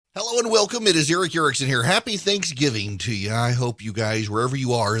Hello and welcome. It is Eric Erickson here. Happy Thanksgiving to you. I hope you guys, wherever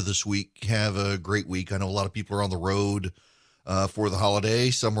you are this week, have a great week. I know a lot of people are on the road for the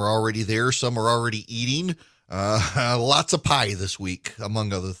holiday. Some are already there. Some are already eating. Lots of pie this week,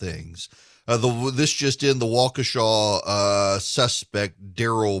 among other things. This just in, the Waukesha suspect,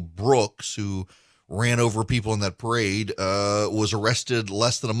 Darrell Brooks, who ran over people in that parade, was arrested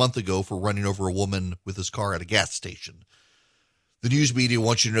less than a month ago for running over a woman with his car at a gas station. The news media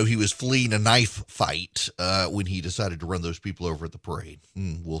wants you to know he was fleeing a knife fight when he decided to run those people over at the parade.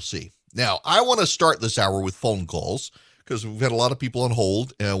 We'll see. Now, I want to start this hour with phone calls because we've had a lot of people on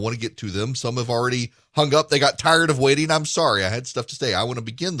hold and I want to get to them. Some have already hung up. They got tired of waiting. I'm sorry. I had stuff to say. I want to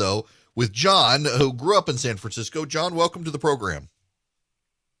begin, though, with John, who grew up in San Francisco. John, welcome to the program.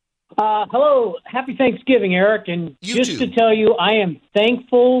 Hello. Happy Thanksgiving, Eric. And You just too. to tell you, I am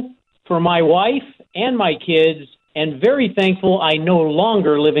thankful for my wife and my kids, and very thankful I no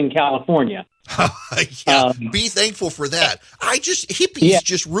longer live in California. Yeah, be thankful for that. Hippies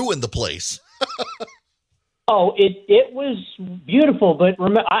just ruined the place. It was beautiful, but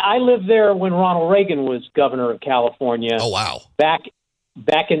I lived there when Ronald Reagan was governor of California. Oh, wow. Back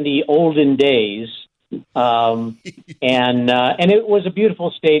in the olden days. And it was a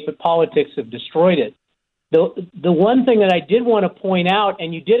beautiful state, but politics have destroyed it. The one thing that I did want to point out,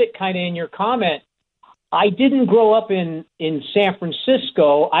 and you did it kind of in your comment, I didn't grow up in San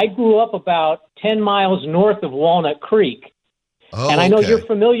Francisco. I grew up about 10 miles north of Walnut Creek. And I know you're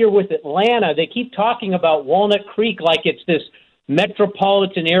familiar with Atlanta. They keep talking about Walnut Creek like it's this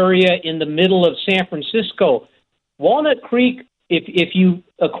metropolitan area in the middle of San Francisco. Walnut Creek, if you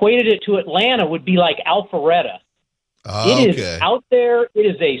equated it to Atlanta, would be like Alpharetta. It is out there. It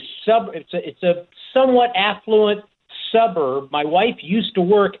is it's a somewhat affluent suburb. My wife used to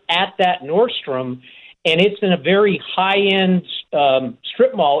work at that Nordstrom, and it's in a very high-end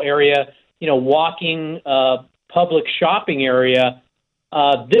strip mall area, walking public shopping area.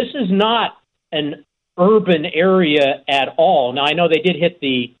 This is not an urban area at all. Now, I know they did hit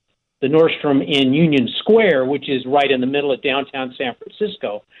the Nordstrom in Union Square, which is right in the middle of downtown San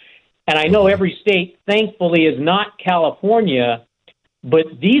Francisco. And I know every state, thankfully, is not California, but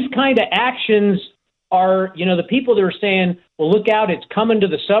these kind of actions are, the people that are saying, well, look out, it's coming to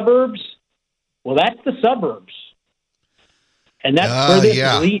the suburbs. Well, that's the suburbs. And that's where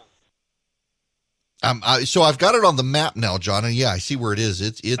this leads. So I've got it on the map now, John, and I see where it is.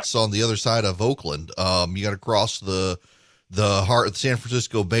 It's on the other side of Oakland. You got to cross the heart of the San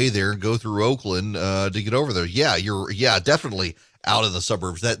Francisco Bay there and go through Oakland to get over there. Yeah, you're definitely out of the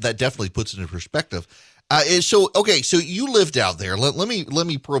suburbs. That definitely puts it in perspective. So you lived out there. Let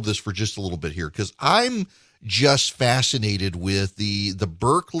me probe this for just a little bit here because I'm just fascinated with the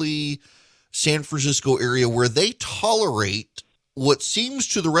Berkeley, San Francisco area where they tolerate what seems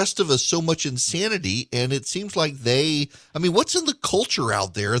to the rest of us so much insanity, and it seems like what's in the culture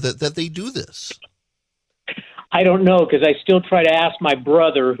out there that they do this? I don't know, because I still try to ask my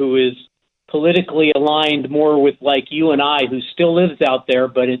brother, who is politically aligned more with like you and I, who still lives out there,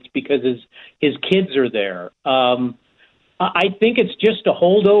 but it's because his kids are there. I think it's just a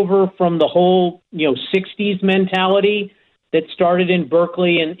holdover from the whole 60s mentality that started in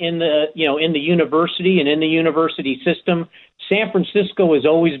Berkeley and in the university and in the university system. San Francisco has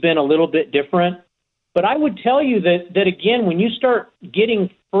always been a little bit different. But I would tell you that again, when you start getting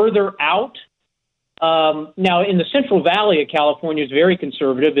further out, now in the Central Valley of California is very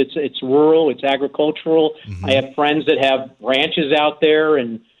conservative. It's rural, it's agricultural. Mm-hmm. I have friends that have ranches out there,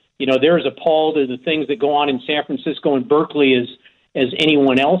 and they're as appalled at the things that go on in San Francisco and Berkeley as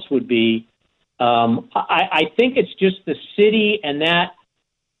anyone else would be. I think it's just the city and that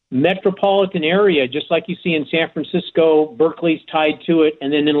metropolitan area, just like you see in San Francisco, Berkeley's tied to it,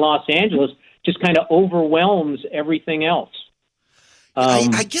 and then in Los Angeles, just kind of overwhelms everything else.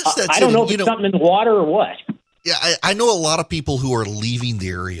 I guess that's I don't know if it's something in the water or what. Yeah, I know a lot of people who are leaving the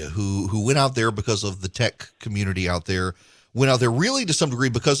area who went out there because of the tech community out there, went out there really to some degree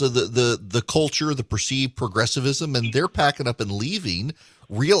because of the culture, the perceived progressivism, and they're packing up and leaving,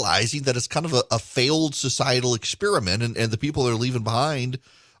 realizing that it's kind of a failed societal experiment, and the people they're leaving behind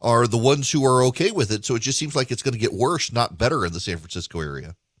are the ones who are okay with it. So it just seems like it's going to get worse, not better in the San Francisco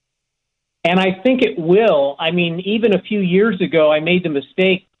area. And I think it will. I mean, even a few years ago, I made the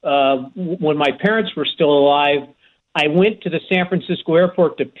mistake when my parents were still alive. I went to the San Francisco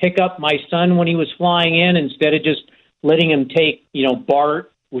airport to pick up my son when he was flying in instead of just letting him take,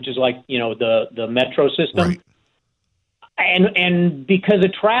 BART, which is like, the metro system. Right. And because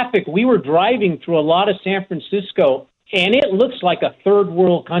of traffic, we were driving through a lot of San Francisco, and it looks like a third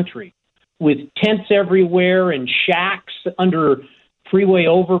world country with tents everywhere and shacks under freeway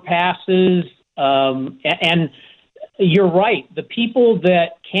overpasses. And you're right. The people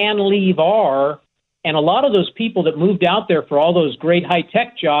that can leave are, and a lot of those people that moved out there for all those great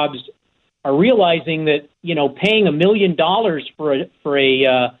high-tech jobs are realizing that, paying $1 million for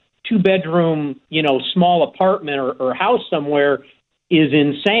a two-bedroom, small apartment or house somewhere is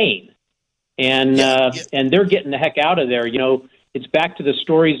insane. And and they're getting the heck out of there. It's back to the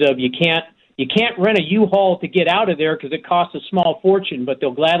stories of you can't rent a U-Haul to get out of there because it costs a small fortune, but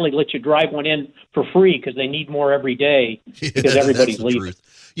they'll gladly let you drive one in for free because they need more every day because everybody's leaving. Truth.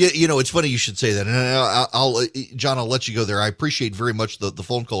 Yeah, it's funny you should say that. And John, I'll let you go there. I appreciate very much the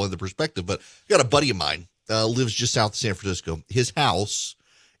phone call and the perspective, but I got a buddy of mine lives just south of San Francisco. His house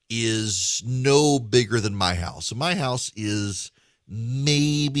is no bigger than my house. So my house is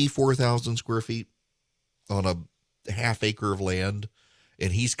maybe 4,000 square feet on a half acre of land.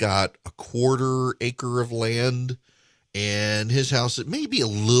 And he's got a quarter acre of land, and his house is maybe a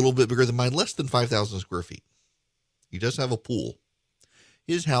little bit bigger than mine, less than 5,000 square feet. He does have a pool.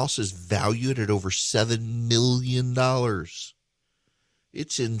 His house is valued at over $7 million.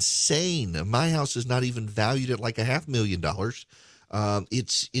 It's insane. My house is not even valued at like $500,000.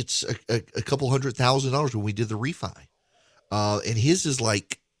 It's a couple $100,000 when we did the refi. And his is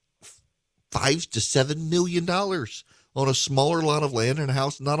like $5 to $7 million on a smaller lot of land and a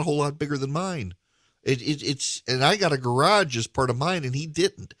house not a whole lot bigger than mine. It's and I got a garage as part of mine, and he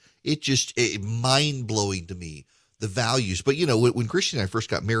didn't. It mind blowing to me, the values. But when Christian and I first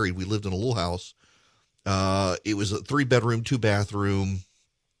got married, we lived in a little house. It was a 3-bedroom, 2-bathroom,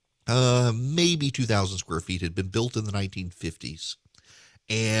 maybe 2,000 square feet. It had been built in the 1950s.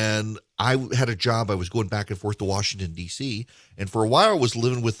 And I had a job. I was going back and forth to Washington, D.C. And for a while I was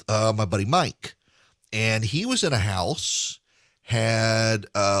living with my buddy Mike. And he was in a house, had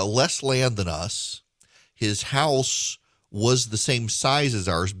less land than us. His house was the same size as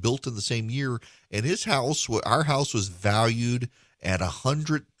ours, built in the same year. And our house was valued at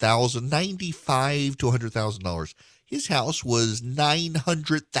 $100,000, $95,000 to $100,000. His house was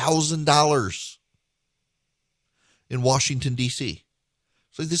 $900,000 in Washington, D.C.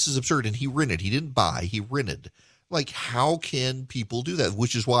 So this is absurd. And he rented. He didn't buy. He rented. Like, how can people do that?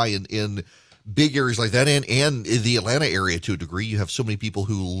 Which is why in big areas like that and in the Atlanta area to a degree, you have so many people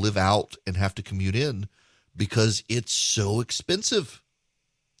who live out and have to commute in because it's so expensive.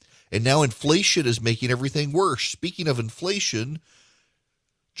 And now inflation is making everything worse. Speaking of inflation,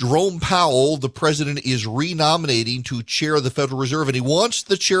 Jerome Powell, the president, is renominating to chair the Federal Reserve, and he wants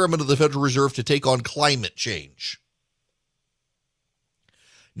the chairman of the Federal Reserve to take on climate change.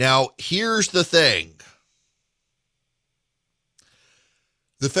 Now, here's the thing.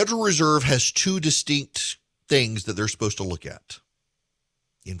 The Federal Reserve has two distinct things that they're supposed to look at: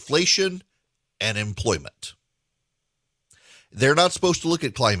 inflation and employment. They're not supposed to look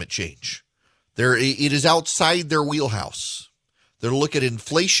at climate change. It is outside their wheelhouse. They're to look at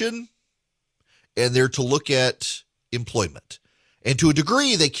inflation and they're to look at employment. And to a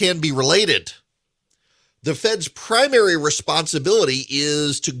degree, they can be related. The Fed's primary responsibility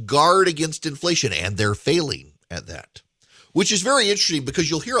is to guard against inflation, and they're failing at that. Which is very interesting because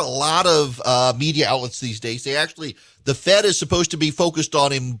you'll hear a lot of media outlets these days say, actually, the Fed is supposed to be focused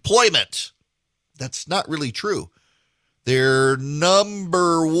on employment. That's not really true. Their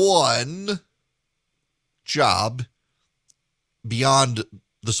number one job, beyond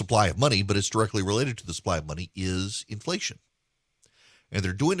the supply of money, but it's directly related to the supply of money, is inflation. And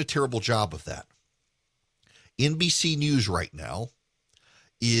they're doing a terrible job of that. NBC News right now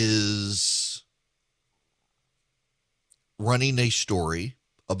is running a story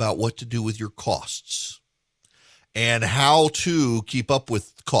about what to do with your costs and how to keep up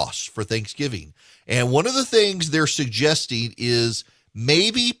with costs for Thanksgiving. And one of the things they're suggesting is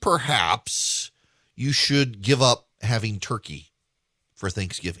maybe perhaps you should give up having turkey for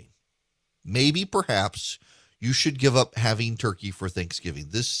Thanksgiving. Maybe perhaps you should give up having turkey for Thanksgiving.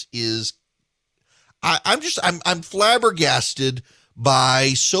 This is, I'm flabbergasted by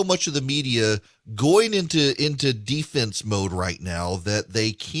so much of the media going into defense mode right now that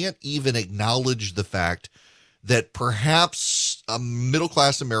they can't even acknowledge the fact that perhaps a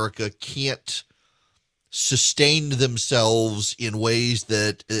middle-class America can't sustain themselves in ways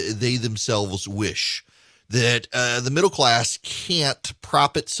that they themselves wish, that the middle class can't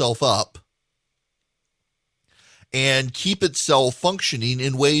prop itself up and keep itself functioning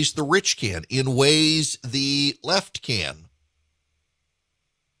in ways the rich can, in ways the left can.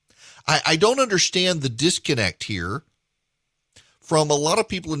 I don't understand the disconnect here from a lot of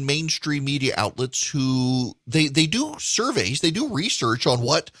people in mainstream media outlets who they do surveys, they do research on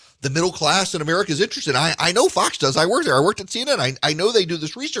what the middle class in America is interested in. I know Fox does. I work there. I worked at CNN. I know they do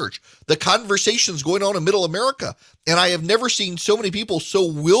this research. The conversations going on in middle America. And I have never seen so many people so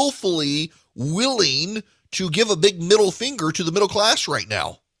willfully willing to give a big middle finger to the middle class right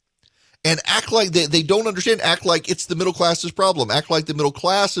now. And act like they don't understand, act like it's the middle class's problem, act like the middle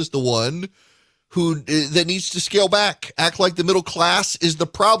class is the one that needs to scale back, act like the middle class is the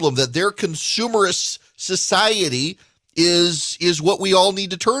problem, that their consumerist society is what we all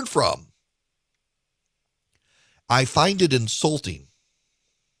need to turn from. I find it insulting.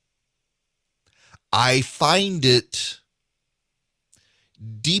 I find it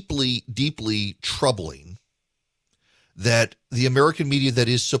deeply, deeply troubling that the American media that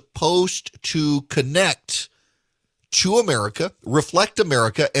is supposed to connect to America, reflect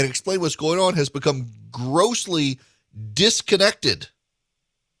America, and explain what's going on has become grossly disconnected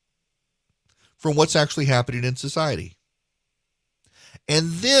from what's actually happening in society.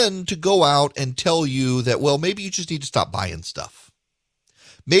 And then to go out and tell you that, well, maybe you just need to stop buying stuff.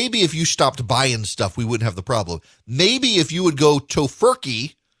 Maybe if you stopped buying stuff, we wouldn't have the problem. Maybe if you would go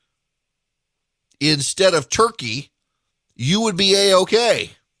tofurkey instead of turkey, you would be A-okay.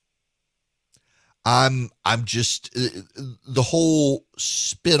 I'm just, the whole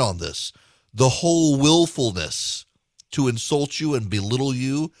spin on this, the whole willfulness to insult you and belittle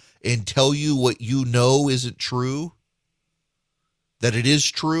you and tell you what you know isn't true, that it is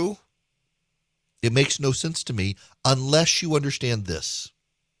true, it makes no sense to me unless you understand this.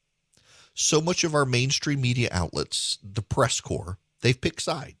 So much of our mainstream media outlets, the press corps, they've picked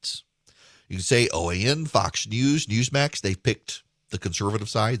sides. You can say OAN, Fox News, Newsmax, they've picked the conservative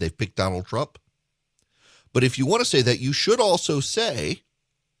side, they've picked Donald Trump. But if you want to say that, you should also say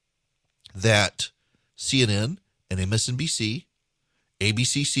that CNN and MSNBC,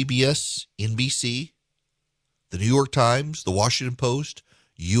 ABC, CBS, NBC, the New York Times, the Washington Post,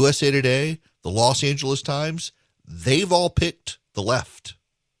 USA Today, the Los Angeles Times, they've all picked the left.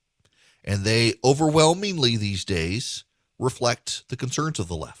 And they overwhelmingly these days reflect the concerns of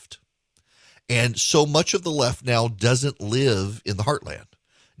the left. And so much of the left now doesn't live in the heartland,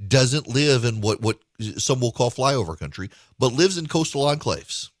 doesn't live in what some will call flyover country, but lives in coastal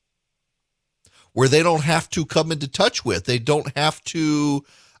enclaves where they don't have to come into touch with. They don't have to.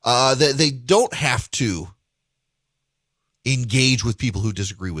 They don't have to engage with people who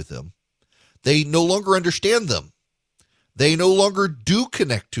disagree with them. They no longer understand them. They no longer do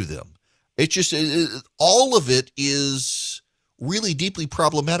connect to them. It's just all of it is really deeply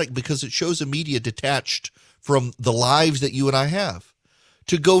problematic because it shows a media detached from the lives that you and I have.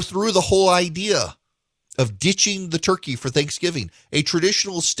 To go through the whole idea of ditching the turkey for Thanksgiving, a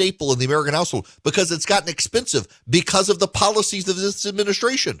traditional staple in the American household, because it's gotten expensive because of the policies of this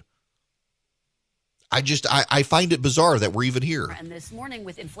administration. I find it bizarre that we're even here. And this morning,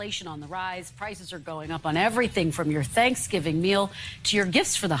 with inflation on the rise, prices are going up on everything from your Thanksgiving meal to your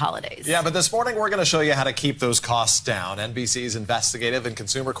gifts for the holidays. Yeah, but this morning we're going to show you how to keep those costs down. NBC's investigative and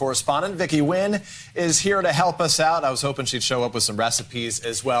consumer correspondent Vicki Wynn is here to help us out. I was hoping she'd show up with some recipes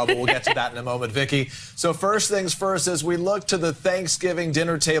as well, but we'll get to that in a moment, Vicki. So first things first, as we look to the Thanksgiving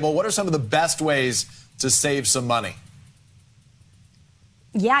dinner table, what are some of the best ways to save some money?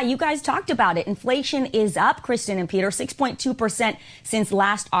 Yeah, you guys talked about it. Inflation is up, Kristen and Peter, 6.2% since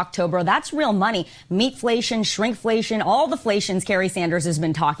last October. That's real money. Meatflation, shrinkflation, all the flations Kerry Sanders has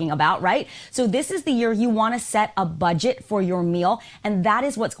been talking about, right? So this is the year you want to set a budget for your meal, and that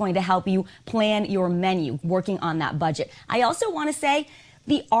is what's going to help you plan your menu, working on that budget. I also want to say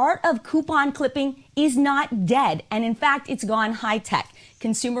the art of coupon clipping is not dead, and in fact, it's gone high-tech.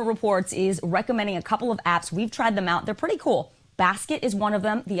 Consumer Reports is recommending a couple of apps. We've tried them out. They're pretty cool. Basket is one of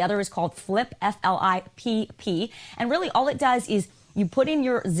them. The other is called Flip, F-L-I-P-P. And really all it does is you put in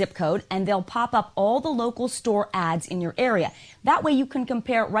your zip code and they'll pop up all the local store ads in your area. That way you can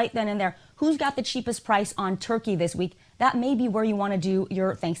compare right then and there who's got the cheapest price on turkey this week. That may be where you want to do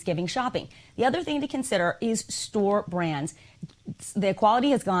your Thanksgiving shopping. The other thing to consider is store brands. The quality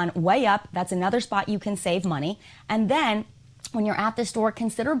has gone way up. That's another spot you can save money. And then when you're at the store,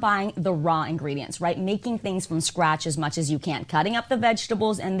 consider buying the raw ingredients, right? Making things from scratch as much as you can. Cutting up the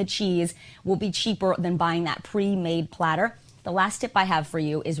vegetables and the cheese will be cheaper than buying that pre-made platter. The last tip I have for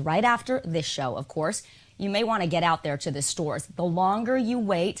you is right after this show, of course, you may want to get out there to the stores. The longer you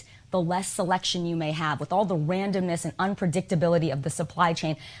wait, the less selection you may have with all the randomness and unpredictability of the supply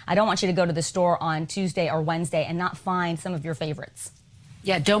chain. I don't want you to go to the store on Tuesday or Wednesday and not find some of your favorites.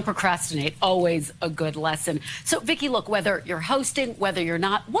 Yeah, don't procrastinate. Always a good lesson. So, Vicki, look, whether you're hosting, whether you're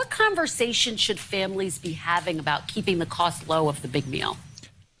not, what conversation should families be having about keeping the cost low of the big meal?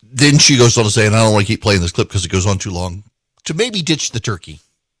 Then she goes on to say, and I don't want to keep playing this clip because it goes on too long, to maybe ditch the turkey.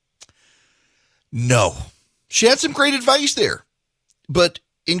 No. She had some great advice there. But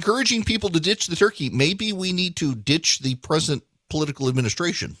encouraging people to ditch the turkey, maybe we need to ditch the present political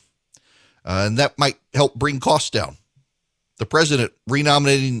administration. And that might help bring costs down. The president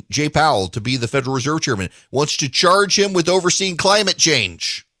renominating Jay Powell to be the Federal Reserve Chairman wants to charge him with overseeing climate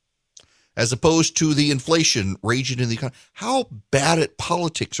change as opposed to the inflation raging in the economy. How bad at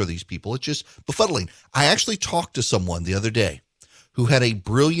politics are these people? It's just befuddling. I actually talked to someone the other day who had a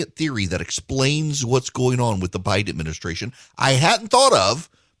brilliant theory that explains what's going on with the Biden administration. I hadn't thought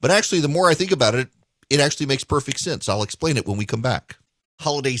of, but actually the more I think about it, it actually makes perfect sense. I'll explain it when we come back.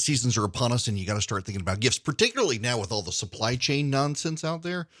 Holiday seasons are upon us, and you got to start thinking about gifts, particularly now with all the supply chain nonsense out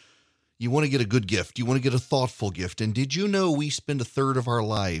there. You want to get a good gift. You want to get a thoughtful gift. And did you know we spend a third of our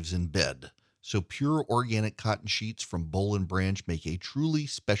lives in bed? So pure organic cotton sheets from Boll & Branch make a truly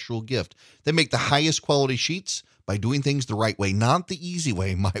special gift. They make the highest quality sheets by doing things the right way, not the easy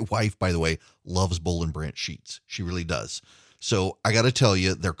way. My wife, by the way, loves Boll & Branch sheets. She really does. So I got to tell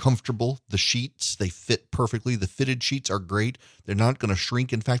you, they're comfortable. The sheets, they fit perfectly. The fitted sheets are great. They're not going to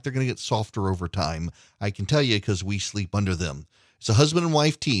shrink. In fact, they're going to get softer over time. I can tell you because we sleep under them. It's a husband and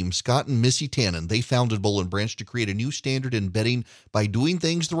wife team, Scott and Missy Tannen. They founded Boll & Branch to create a new standard in bedding by doing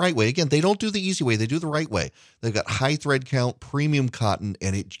things the right way. Again, they don't do the easy way. They do the right way. They've got high thread count, premium cotton,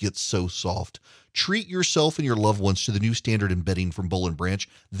 and it gets so soft. Treat yourself and your loved ones to the new standard in bedding from Boll & Branch.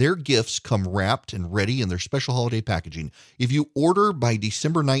 Their gifts come wrapped and ready in their special holiday packaging. If you order by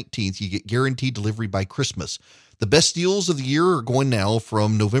December 19th, you get guaranteed delivery by Christmas. The best deals of the year are going now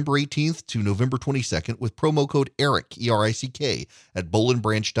from November 18th to November 22nd with promo code ERICK, E-R-I-C-K, at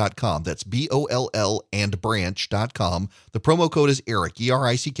bollandbranch.com. That's B-O-L-L and branch.com. The promo code is ERICK,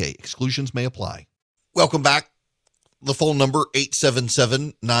 E-R-I-C-K. Exclusions may apply. Welcome back. The phone number,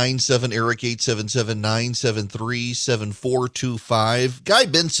 877-97-ERIC, 877-973-7425. Guy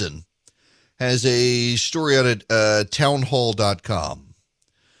Benson has a story out at townhall.com.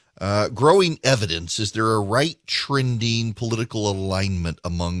 Growing evidence, is there a right-trending political alignment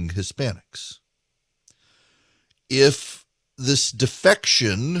among Hispanics? If this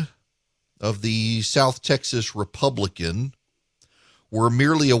defection of the South Texas Republican were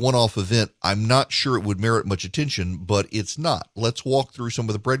merely a one-off event, I'm not sure it would merit much attention, but it's not. Let's walk through some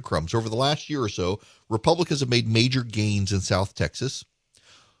of the breadcrumbs. Over the last year or so, Republicans have made major gains in South Texas,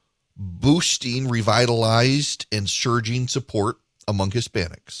 boosting revitalized and surging support among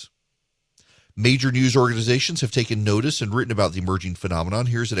Hispanics. Major news organizations have taken notice and written about the emerging phenomenon.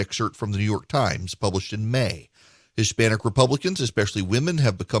 Here's an excerpt from the New York Times, published in May. Hispanic Republicans, especially women,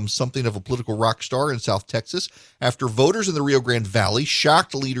 have become something of a political rock star in South Texas after voters in the Rio Grande Valley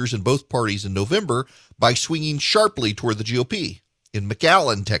shocked leaders in both parties in November by swinging sharply toward the GOP. In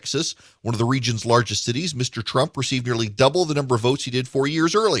McAllen, Texas, one of the region's largest cities, Mr. Trump received nearly double the number of votes he did 4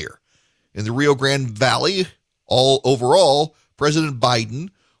 years earlier. In the Rio Grande Valley, overall, President Biden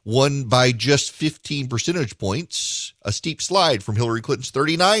won by just 15 percentage points, a steep slide from Hillary Clinton's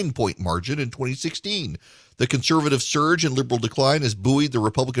 39-point margin in 2016. The conservative surge and liberal decline has buoyed the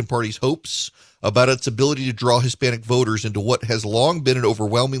Republican Party's hopes about its ability to draw Hispanic voters into what has long been an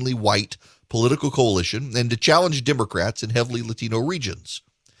overwhelmingly white political coalition and to challenge Democrats in heavily Latino regions.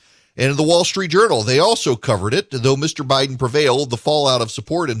 And in the Wall Street Journal, they also covered it. Though Mr. Biden prevailed, the fallout of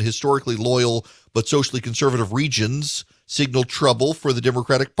support in historically loyal but socially conservative regions signaled trouble for the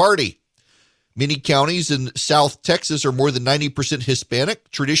Democratic Party. Many counties in South Texas are more than 90%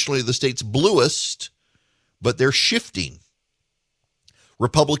 Hispanic, traditionally the state's bluest, but they're shifting.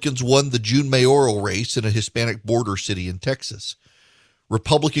 Republicans won the June mayoral race in a Hispanic border city in Texas.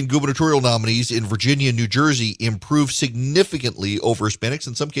 Republican gubernatorial nominees in Virginia and New Jersey improved significantly over Hispanics,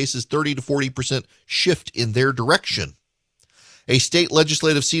 in some cases 30 to 40% shift in their direction. A state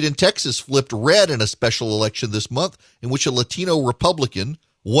legislative seat in Texas flipped red in a special election this month in which a Latino Republican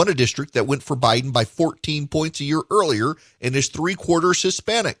won a district that went for Biden by 14 points a year earlier and is three-quarters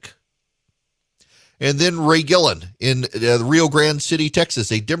Hispanic. And then Ray Gillen in Rio Grande City,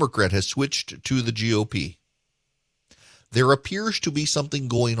 Texas, a Democrat, has switched to the GOP. There appears to be something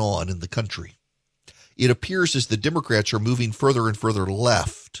going on in the country. It appears as the Democrats are moving further and further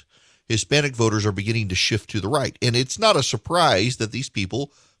left, Hispanic voters are beginning to shift to the right. And it's not a surprise that these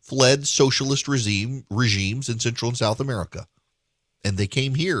people fled socialist regimes in Central and South America. And they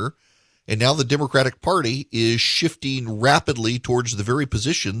came here, and now the Democratic Party is shifting rapidly towards the very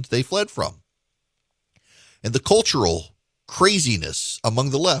positions they fled from. And the cultural craziness among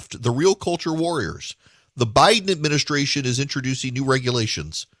the left, the real culture warriors. The Biden administration is introducing new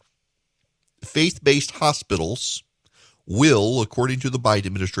regulations. Faith-based hospitals will, according to the Biden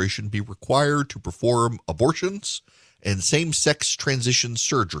administration, be required to perform abortions and same-sex transition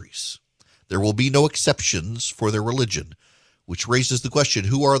surgeries. There will be no exceptions for their religion, which raises the question,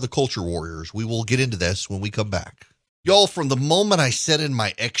 who are the culture warriors? We will get into this when we come back. Y'all, from the moment I sat in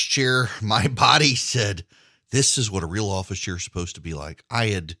my X chair, my body said, this is what a real office chair is supposed to be like. I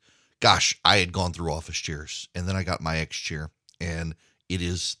had gone through office chairs, and then I got my X chair, and it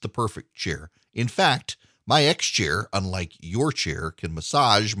is the perfect chair. In fact, my X chair, unlike your chair, can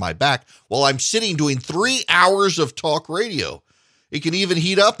massage my back while I'm sitting doing 3 hours of talk radio. It can even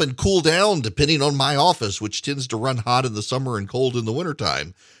heat up and cool down depending on my office, which tends to run hot in the summer and cold in the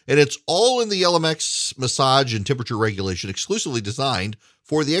wintertime. And it's all in the LMX massage and temperature regulation, exclusively designed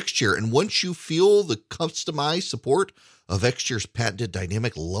for the X chair. And once you feel the customized support of X chair's patented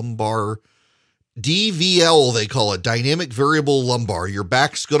dynamic lumbar, DVL, they call it, dynamic variable lumbar, your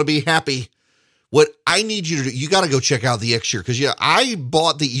back's going to be happy. What I need you to do, you got to go check out the X chair, because I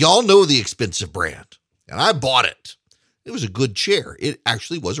bought y'all know the expensive brand, and I bought it. It was a good chair. It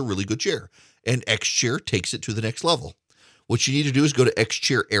actually was a really good chair. And X chair takes it to the next level. What you need to do is go to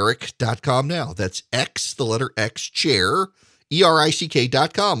xchaireric.com now. That's X, the letter X, chair,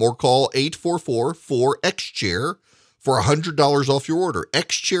 ERICK.com, or call 844-4XChair for $100 off your order.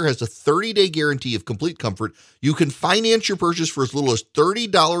 X Chair has a 30-day guarantee of complete comfort. You can finance your purchase for as little as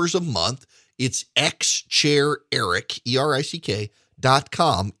 $30 a month. It's xchaireric,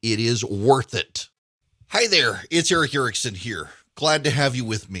 ERICK.com. It is worth it. Hi there, it's Eric Erickson here. Glad to have you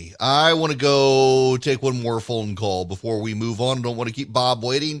with me. I want to go take one more phone call before we move on. Don't want to keep Bob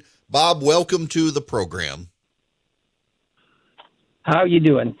waiting. Bob, welcome to the program. How are you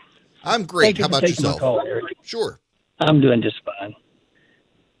doing? I'm great. How about yourself? My call, Eric. Sure. I'm doing just fine.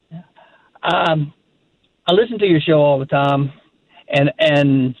 I listen to your show all the time, and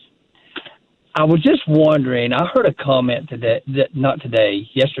I was just wondering, I heard a comment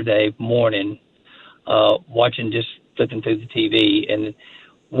yesterday morning, just flipping through the TV, and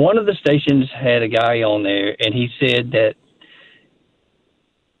one of the stations had a guy on there, and he said that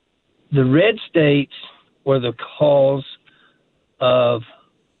the red states were the cause of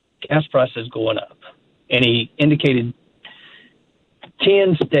gas prices going up. And he indicated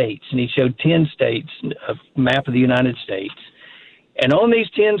 10 states, and he showed 10 states, a map of the United States. And on these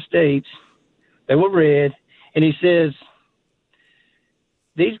 10 states, they were red, and he says,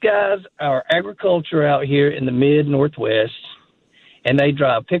 these guys are agriculture out here in the mid-Northwest, and they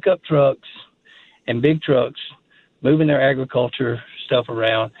drive pickup trucks and big trucks, moving their agriculture stuff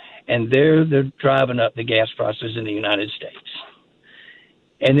around, and they're driving up the gas prices in the United States.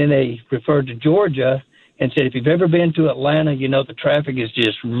 And then they referred to Georgia and said, if you've ever been to Atlanta, you know the traffic is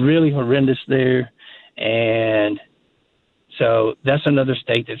just really horrendous there. And so that's another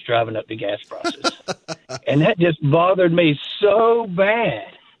state that's driving up the gas prices. And that just bothered me so bad.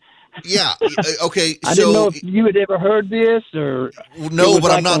 Yeah. Okay. I didn't know if you had ever heard this or no,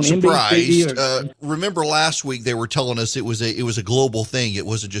 but I'm not surprised. Remember last week they were telling us it was a global thing. It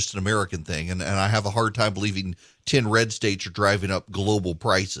wasn't just an American thing. And I have a hard time believing 10 red states are driving up global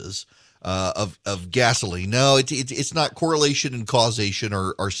prices of gasoline. No, it's not. Correlation and causation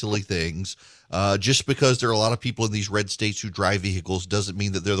are silly things. Just because there are a lot of people in these red states who drive vehicles doesn't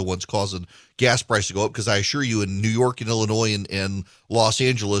mean that they're the ones causing gas prices to go up. Because I assure you, in New York and Illinois and Los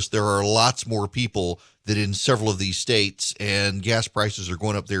Angeles, there are lots more people than in several of these states, and gas prices are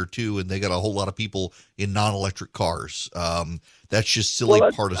going up there too. And they got a whole lot of people in non-electric cars. That's just silly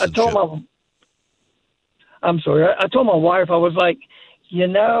partisanship. I told my wife, I was like,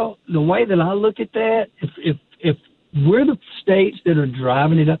 the way that I look at that, if we're the states that are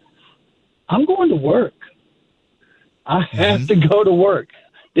driving it up, I'm going to work. I have to go to work.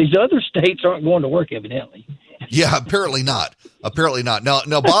 These other states aren't going to work, evidently. Yeah, apparently not.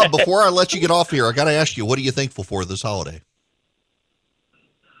 Now, Bob, before I let you get off here, I got to ask you, what are you thankful for this holiday?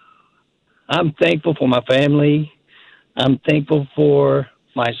 I'm thankful for my family. I'm thankful for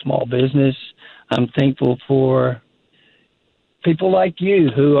my small business. I'm thankful for people like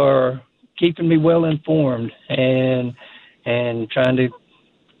you who are keeping me well informed and trying to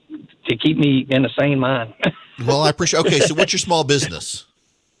keep me in a sane mind. Well, I appreciate. Okay, so what's your small business?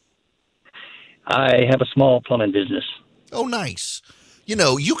 I have a small plumbing business. Oh, nice.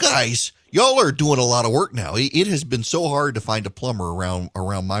 You guys, y'all are doing a lot of work now. It has been so hard to find a plumber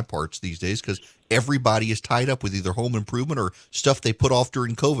around my parts these days because everybody is tied up with either home improvement or stuff they put off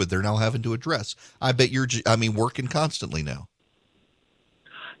during COVID they're now having to address. I bet you're working constantly now.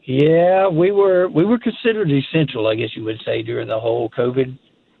 Yeah, we were considered essential, I guess you would say, during the whole COVID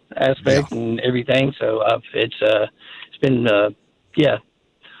aspect and everything. So it's been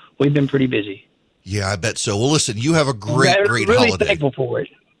we've been pretty busy. Yeah, I bet so. Well, listen, you have a great really holiday. Thankful for it.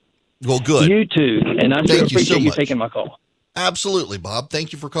 Well, good. You too, and I appreciate you taking my call. Absolutely, Bob.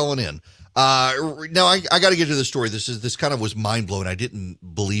 Thank you for calling in. Now I got to get to this story. This kind of was mind blowing. I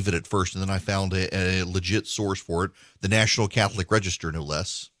didn't believe it at first, and then I found a legit source for it: the National Catholic Register, no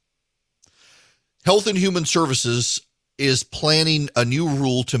less. Health and Human Services is planning a new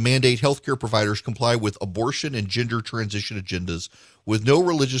rule to mandate healthcare providers comply with abortion and gender transition agendas with no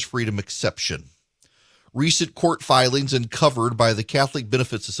religious freedom exception. Recent court filings uncovered by the Catholic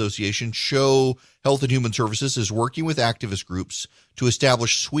Benefits Association show Health and Human Services is working with activist groups to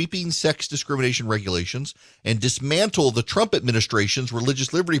establish sweeping sex discrimination regulations and dismantle the Trump administration's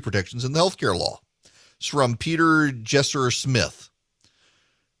religious liberty protections in the healthcare law. It's from Peter Jesser Smith.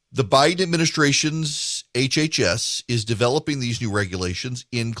 The Biden administration's HHS is developing these new regulations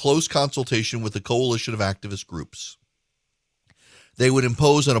in close consultation with a coalition of activist groups. They would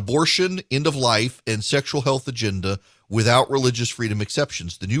impose an abortion, end-of-life, and sexual health agenda without religious freedom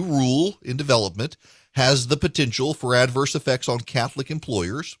exceptions. The new rule in development has the potential for adverse effects on Catholic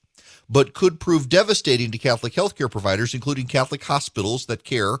employers, but could prove devastating to Catholic healthcare providers, including Catholic hospitals that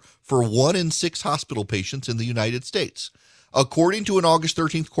care for 1 in 6 hospital patients in the United States. According to an August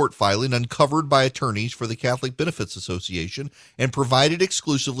 13th court filing uncovered by attorneys for the Catholic Benefits Association and provided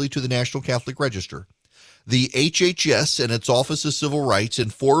exclusively to the National Catholic Register, the HHS and its Office of Civil Rights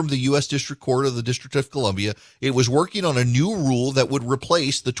informed the U.S. District Court of the District of Columbia it was working on a new rule that would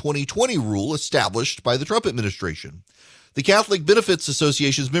replace the 2020 rule established by the Trump administration. The Catholic Benefits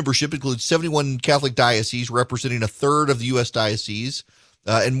Association's membership includes 71 Catholic dioceses, representing a third of the U.S. dioceses,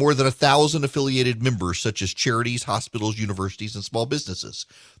 and more than 1,000 affiliated members, such as charities, hospitals, universities, and small businesses.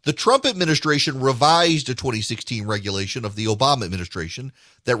 The Trump administration revised a 2016 regulation of the Obama administration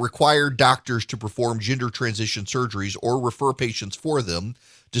that required doctors to perform gender transition surgeries or refer patients for them,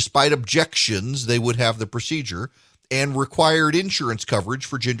 despite objections they would have the procedure, and required insurance coverage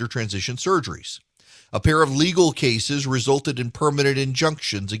for gender transition surgeries. A pair of legal cases resulted in permanent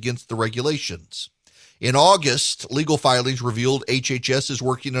injunctions against the regulations. In August, legal filings revealed HHS is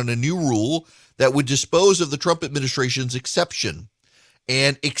working on a new rule that would dispose of the Trump administration's exception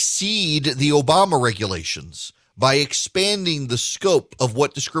and exceed the Obama regulations by expanding the scope of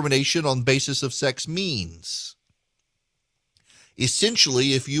what discrimination on basis of sex means.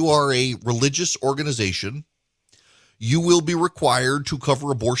 Essentially, if you are a religious organization, you will be required to cover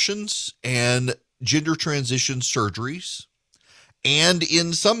abortions and gender transition surgeries, and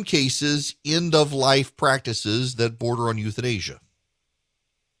in some cases, end-of-life practices that border on euthanasia.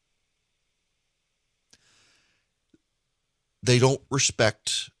 They don't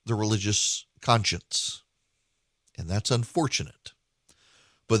respect the religious conscience, and that's unfortunate.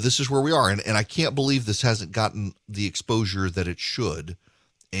 But this is where we are, and I can't believe this hasn't gotten the exposure that it should,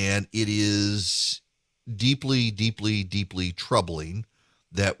 and it is deeply, deeply, deeply troubling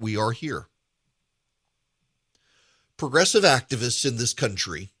that we are here. Progressive activists in this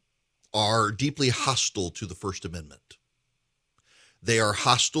country are deeply hostile to the First Amendment. They are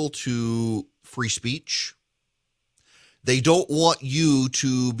hostile to free speech. They don't want you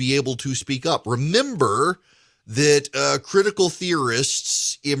to be able to speak up. Remember that critical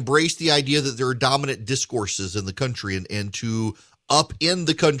theorists embrace the idea that there are dominant discourses in the country, and to upend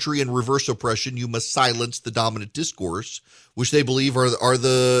the country and reverse oppression, you must silence the dominant discourse, which they believe are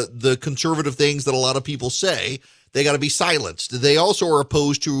the conservative things that a lot of people say. They got to be silenced. They also are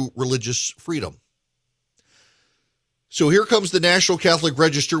opposed to religious freedom. So here comes the National Catholic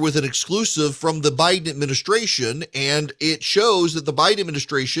Register with an exclusive from the Biden administration, and it shows that the Biden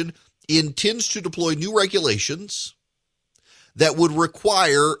administration intends to deploy new regulations that would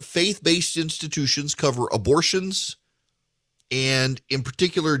require faith-based institutions cover abortions and, in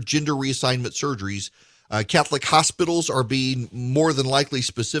particular, gender reassignment surgeries. Catholic hospitals are being more than likely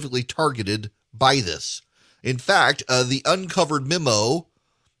specifically targeted by this. In fact, the uncovered memo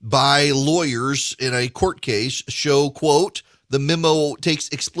by lawyers in a court case show, quote, the memo takes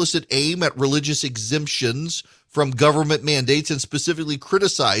explicit aim at religious exemptions from government mandates and specifically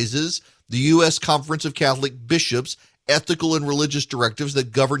criticizes the U.S. Conference of Catholic Bishops' ethical and religious directives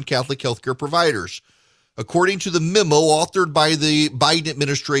that govern Catholic healthcare providers. According to the memo authored by the Biden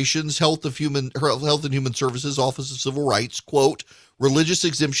administration's Health and Human Services Office of Civil Rights, quote, religious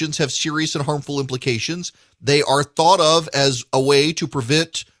exemptions have serious and harmful implications. They are thought of as a way to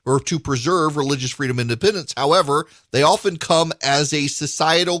prevent or to preserve religious freedom and independence. However, they often come as a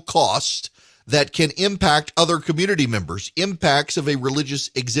societal cost that can impact other community members. Impacts of a religious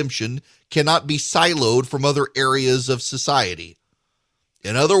exemption cannot be siloed from other areas of society.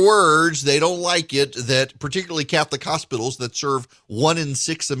 In other words, they don't like it that particularly Catholic hospitals that serve 1 in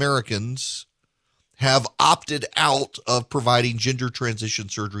 6 Americans have opted out of providing gender transition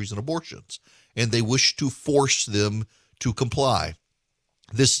surgeries and abortions, and they wish to force them to comply.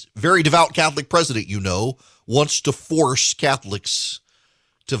 This very devout Catholic president, wants to force Catholics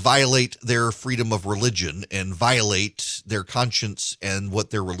to violate their freedom of religion and violate their conscience and what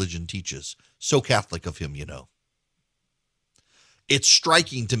their religion teaches. So Catholic of him, It's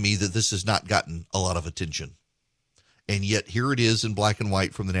striking to me that this has not gotten a lot of attention. And yet here it is in black and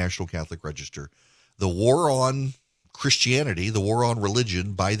white from the National Catholic Register. The war on Christianity, the war on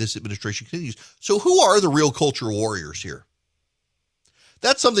religion by this administration continues. So who are the real cultural warriors here?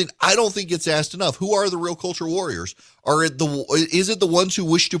 That's something I don't think gets asked enough. Who are the real cultural warriors? Is it the ones who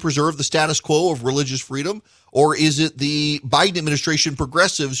wish to preserve the status quo of religious freedom? Or is it the Biden administration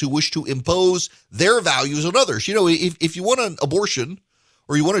progressives who wish to impose their values on others? If you want an abortion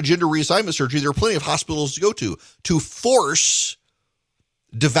or you want a gender reassignment surgery, there are plenty of hospitals to go to. To force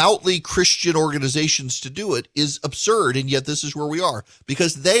devoutly Christian organizations to do it is absurd, and yet this is where we are,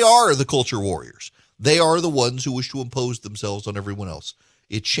 because they are the culture warriors. They are the ones who wish to impose themselves on everyone else.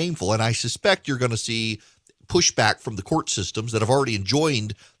 It's shameful, and I suspect you're going to see pushback from the court systems that have already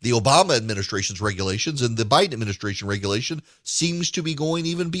enjoined the Obama administration's regulations, and the Biden administration regulation seems to be going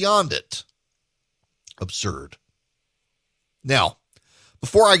even beyond it. Absurd. Now,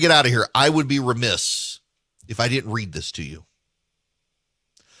 before I get out of here, I would be remiss if I didn't read this to you.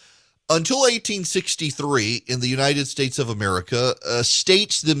 Until 1863, in the United States of America,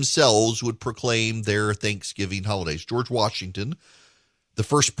 states themselves would proclaim their Thanksgiving holidays. George Washington, the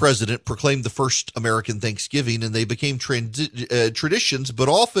first president, proclaimed the first American Thanksgiving, and they became traditions, but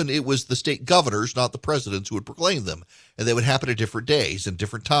often it was the state governors, not the presidents, who would proclaim them, and they would happen at different days and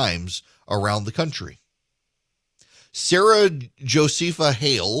different times around the country. Sarah Josepha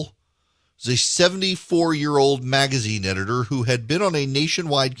Hale is a 74-year-old magazine editor who had been on a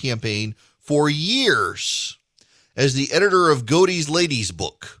nationwide campaign for years as the editor of Godey's Ladies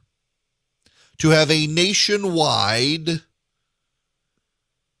Book to have a nationwide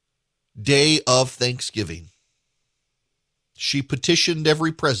day of Thanksgiving. She petitioned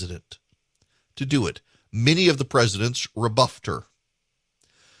every president to do it. Many of the presidents rebuffed her.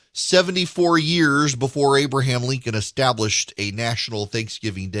 74 years before Abraham Lincoln established a national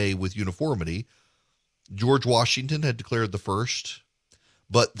Thanksgiving Day with uniformity, George Washington had declared the first,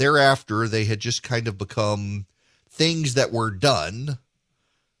 but thereafter they had just kind of become things that were done,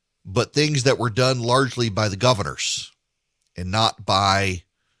 but things that were done largely by the governors and not by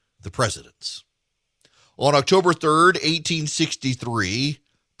the presidents. On October 3rd, 1863,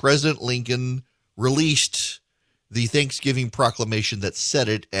 President Lincoln released the Thanksgiving proclamation that set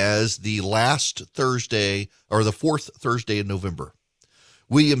it as the last Thursday, or the fourth Thursday in November.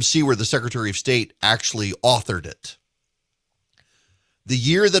 William Seward, the Secretary of State, actually authored it. The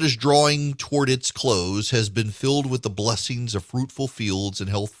year that is drawing toward its close has been filled with the blessings of fruitful fields and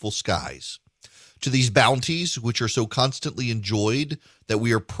healthful skies. To these bounties, which are so constantly enjoyed that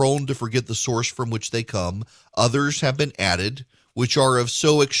we are prone to forget the source from which they come, others have been added, which are of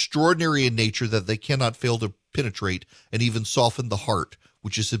so extraordinary in nature that they cannot fail to penetrate and even soften the heart,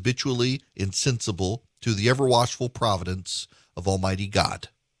 which is habitually insensible to the ever-watchful providence of Almighty God.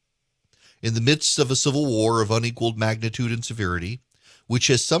 In the midst of a civil war of unequaled magnitude and severity, which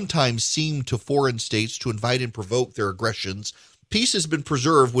has sometimes seemed to foreign states to invite and provoke their aggressions, peace has been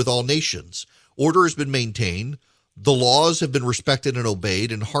preserved with all nations. Order has been maintained, the laws have been respected and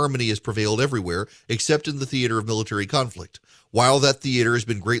obeyed, and harmony has prevailed everywhere, except in the theater of military conflict, while that theater has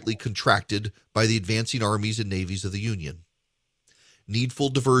been greatly contracted by the advancing armies and navies of the Union. Needful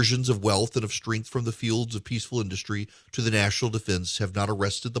diversions of wealth and of strength from the fields of peaceful industry to the national defense have not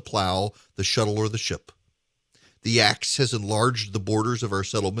arrested the plow, the shuttle, or the ship. The axe has enlarged the borders of our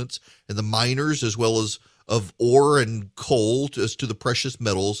settlements, and the miners, as well as of ore and coal as to the precious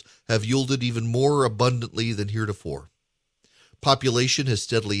metals, have yielded even more abundantly than heretofore. Population has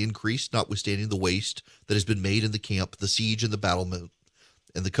steadily increased, notwithstanding the waste that has been made in the camp, the siege, and the battlement,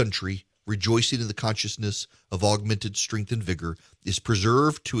 and the country, rejoicing in the consciousness of augmented strength and vigor, is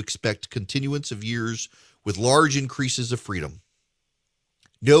preserved to expect continuance of years with large increases of freedom.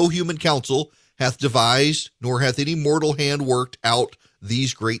 No human counsel hath devised, nor hath any mortal hand worked out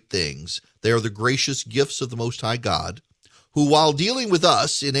these great things. They are the gracious gifts of the Most High God, who, while dealing with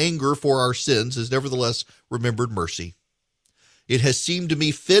us in anger for our sins, has nevertheless remembered mercy. It has seemed to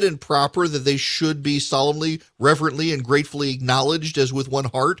me fit and proper that they should be solemnly, reverently, and gratefully acknowledged as with one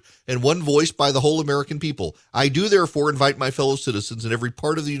heart and one voice by the whole American people. I do therefore invite my fellow citizens in every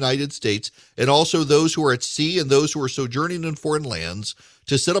part of the United States, and also those who are at sea and those who are sojourning in foreign lands,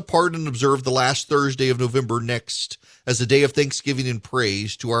 to set apart and observe the last Thursday of November next as a day of thanksgiving and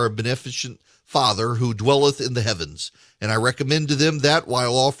praise to our beneficent Father who dwelleth in the heavens. And I recommend to them that,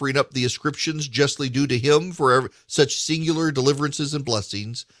 while offering up the ascriptions justly due to him for such singular deliverances and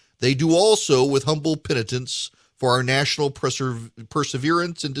blessings, they do also with humble penitence for our national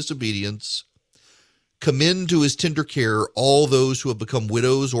perseverance and disobedience commend to his tender care all those who have become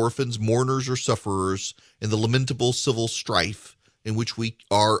widows, orphans, mourners, or sufferers in the lamentable civil strife in which we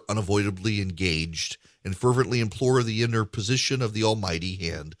are unavoidably engaged, and fervently implore the interposition of the Almighty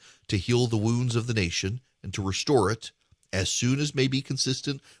hand to heal the wounds of the nation and to restore it, as soon as may be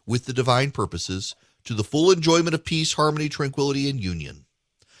consistent with the divine purposes, to the full enjoyment of peace, harmony, tranquility, and union.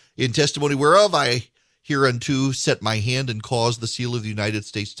 In testimony whereof I hereunto set my hand and cause the seal of the United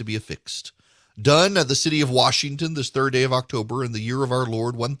States to be affixed. Done at the city of Washington this 3rd day of October in the year of our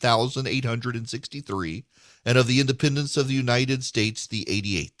Lord 1863, and of the independence of the United States the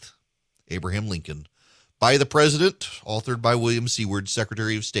 88th. Abraham Lincoln. By the President, authored by William Seward,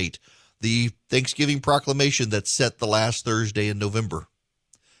 Secretary of State, the Thanksgiving proclamation that set the last Thursday in November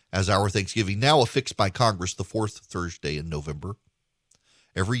as our Thanksgiving, now affixed by Congress the 4th Thursday in November.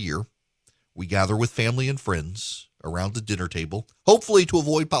 Every year, we gather with family and friends around the dinner table, hopefully to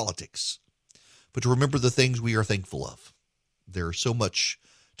avoid politics, but to remember the things we are thankful of. There is so much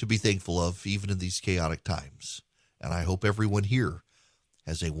to be thankful of, even in these chaotic times, and I hope everyone here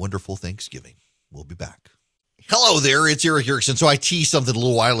has a wonderful Thanksgiving. We'll be back. Hello there, it's Eric Erickson. So I teased something a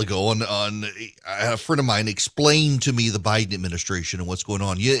little while ago on a friend of mine explained to me the Biden administration and what's going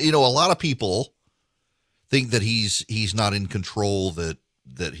on. You know, a lot of people think that he's not in control, that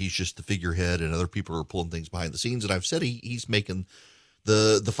he's just the figurehead, and other people are pulling things behind the scenes. And I've said he's making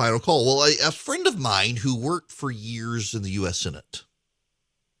the final call. Well, a friend of mine who worked for years in the U.S. Senate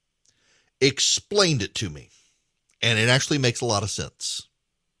explained it to me, and it actually makes a lot of sense.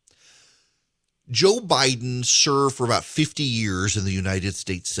 Joe Biden served for about 50 years in the United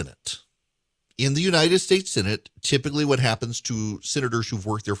States Senate. In the United States Senate, typically what happens to senators who've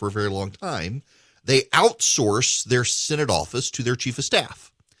worked there for a very long time, they outsource their Senate office to their chief of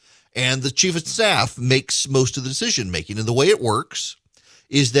staff. And the chief of staff makes most of the decision making. And the way it works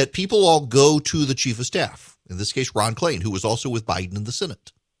is that people all go to the chief of staff, in this case, Ron Klain, who was also with Biden in the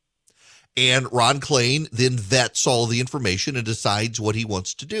Senate. And Ron Klain then vets all the information and decides what he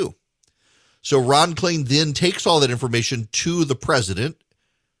wants to do. So Ron Klain then takes all that information to the president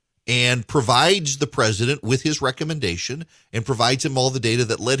and provides the president with his recommendation and provides him all the data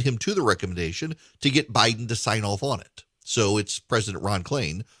that led him to the recommendation to get Biden to sign off on it. So it's President Ron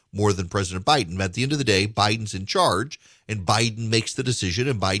Klain more than President Biden. At the end of the day, Biden's in charge, and Biden makes the decision,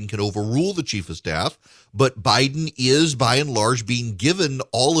 and Biden can overrule the chief of staff. But Biden is, by and large, being given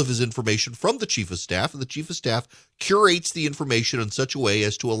all of his information from the chief of staff, and the chief of staff curates the information in such a way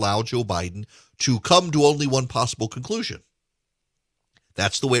as to allow Joe Biden to come to only one possible conclusion.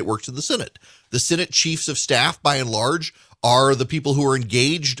 That's the way it works in the Senate. The Senate chiefs of staff, by and large, are the people who are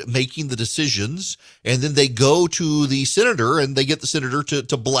engaged making the decisions, and then they go to the senator and they get the senator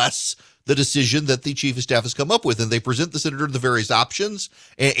to bless the decision that the chief of staff has come up with, and they present the senator the various options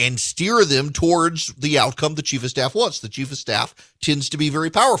and steer them towards the outcome the chief of staff wants. The chief of staff tends to be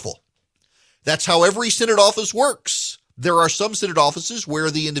very powerful. That's how every Senate office works. There are some Senate offices where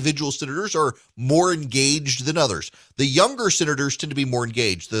the individual senators are more engaged than others. The younger senators tend to be more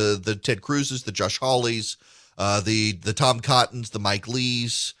engaged. The Ted Cruz's, the Josh Hawley's, the Tom Cottons, the Mike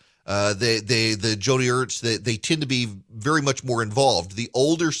Lees, the Joni Ertz, they tend to be very much more involved. The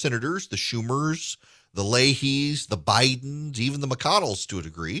older senators, the Schumers, the Leahys, the Bidens, even the McConnells to a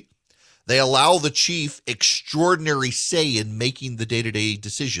degree, they allow the chief extraordinary say in making the day-to-day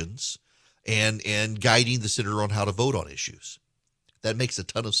decisions and guiding the senator on how to vote on issues. That makes a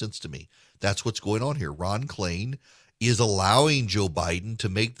ton of sense to me. That's what's going on here. Ron Klain is allowing Joe Biden to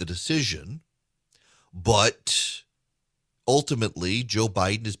make the decision, but ultimately, Joe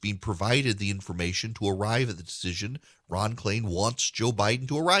Biden is being provided the information to arrive at the decision Ron Klain wants Joe Biden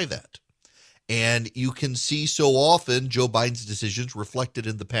to arrive at. And you can see so often Joe Biden's decisions reflected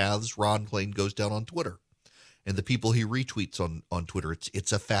in the paths Ron Klain goes down on Twitter and the people he retweets on Twitter.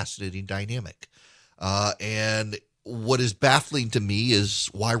 It's a fascinating dynamic. And what is baffling to me is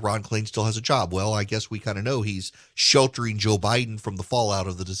why Ron Klain still has a job. Well, I guess we kind of know he's sheltering Joe Biden from the fallout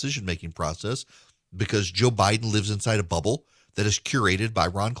of the decision-making process, because Joe Biden lives inside a bubble that is curated by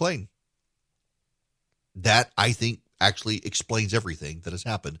Ron Klain. That, I think, actually explains everything that has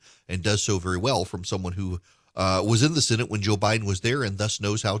happened and does so very well from someone who was in the Senate when Joe Biden was there and thus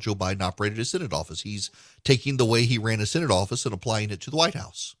knows how Joe Biden operated his Senate office. He's taking the way he ran his Senate office and applying it to the White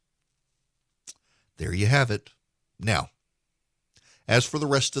House. There you have it. Now, as for the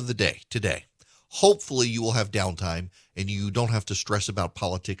rest of the day today, hopefully you will have downtime and you don't have to stress about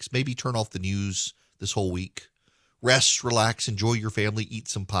politics. Maybe turn off the news this whole week. Rest, relax, enjoy your family, eat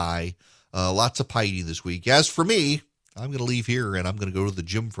some pie. Lots of pie eating this week. As for me, I'm going to leave here and I'm going to go to the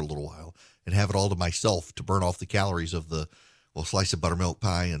gym for a little while and have it all to myself to burn off the calories of the slice of buttermilk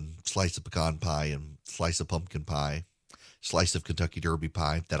pie and slice of pecan pie and slice of pumpkin pie, slice of Kentucky Derby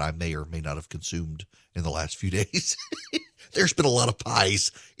pie that I may or may not have consumed in the last few days. There's been a lot of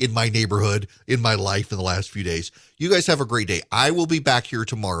pies in my neighborhood, in my life in the last few days. You guys have a great day. I will be back here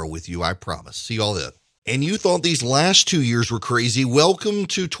tomorrow with you, I promise. See you all then. And you thought these last 2 years were crazy. Welcome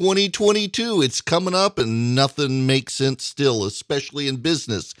to 2022. It's coming up and nothing makes sense still, especially in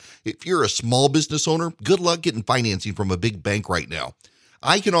business. If you're a small business owner, good luck getting financing from a big bank right now.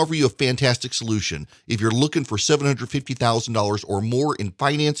 I can offer you a fantastic solution if you're looking for $750,000 or more in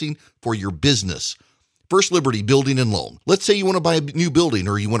financing for your business. First Liberty Building and Loan. Let's say you want to buy a new building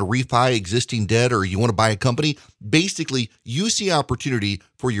or you want to refi existing debt or you want to buy a company. Basically, you see opportunity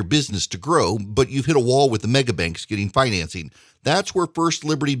for your business to grow, but you've hit a wall with the mega banks getting financing. That's where First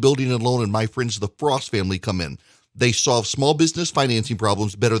Liberty Building and Loan and my friends the Frost family come in. They solve small business financing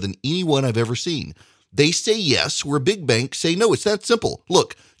problems better than anyone I've ever seen. They say yes, where big banks say no. It's that simple.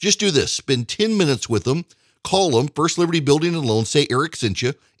 Look, just do this. Spend 10 minutes with them. Call them, First Liberty Building and Loan, say Eric sent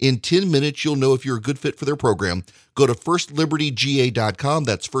you. In 10 minutes, you'll know if you're a good fit for their program. Go to firstlibertyga.com.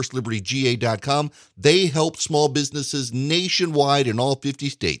 That's firstlibertyga.com. They help small businesses nationwide in all 50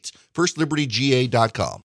 states. firstlibertyga.com.